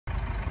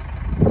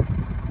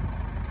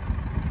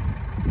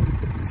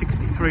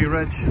93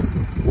 reg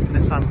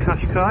Nissan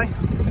Qashqai.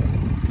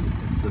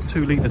 It's the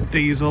 2-litre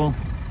diesel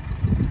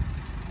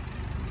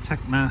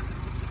Tekna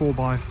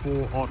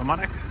 4x4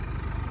 automatic.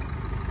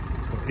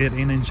 It's got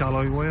 18-inch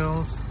alloy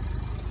wheels,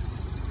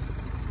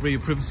 rear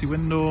privacy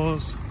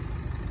windows,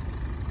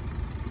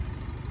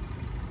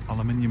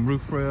 aluminium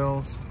roof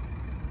rails,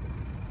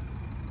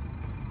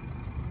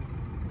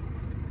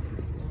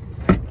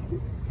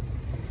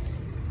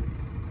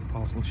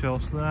 parcel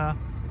shelves there.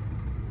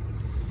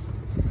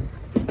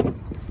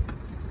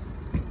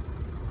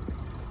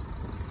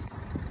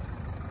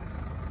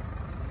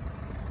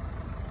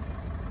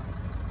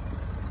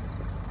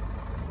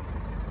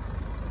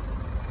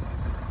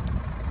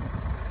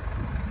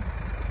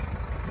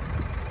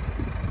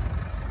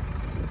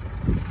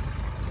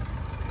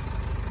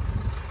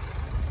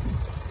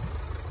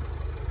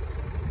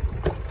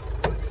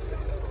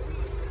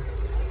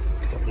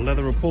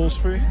 Leather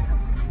upholstery,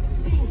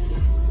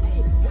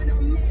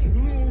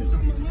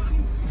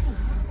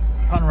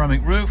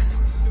 panoramic roof,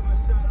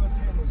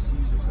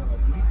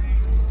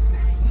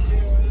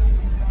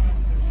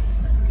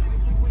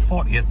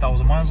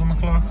 $48,000 miles on the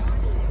clock,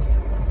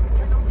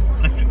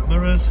 electric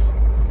mirrors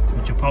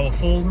with your power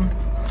folding,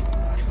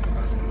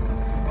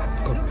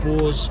 got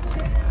Bose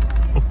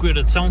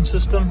upgraded sound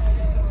system,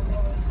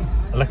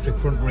 electric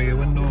front and rear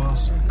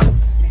windows,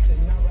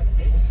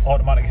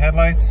 automatic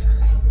headlights,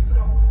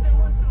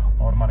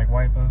 automatic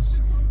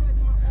wipers.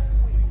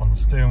 On the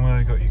steering wheel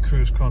you got your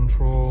cruise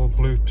control,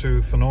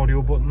 Bluetooth and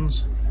audio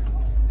buttons,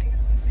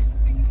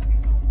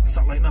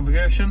 satellite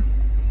navigation,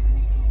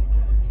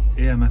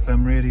 AM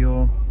FM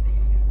radio,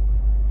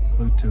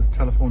 Bluetooth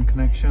telephone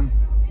connection,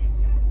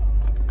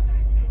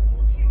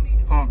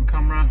 parking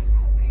camera,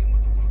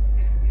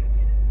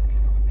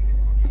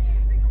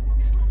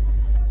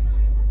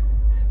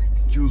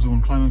 dual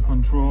zone climate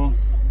control,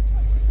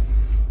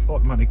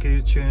 automatic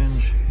gear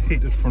change,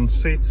 heated front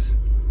seats.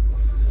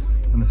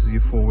 And this is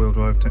your 4-wheel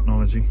drive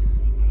technology,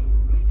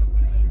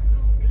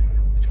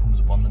 which comes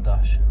up on the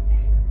dash.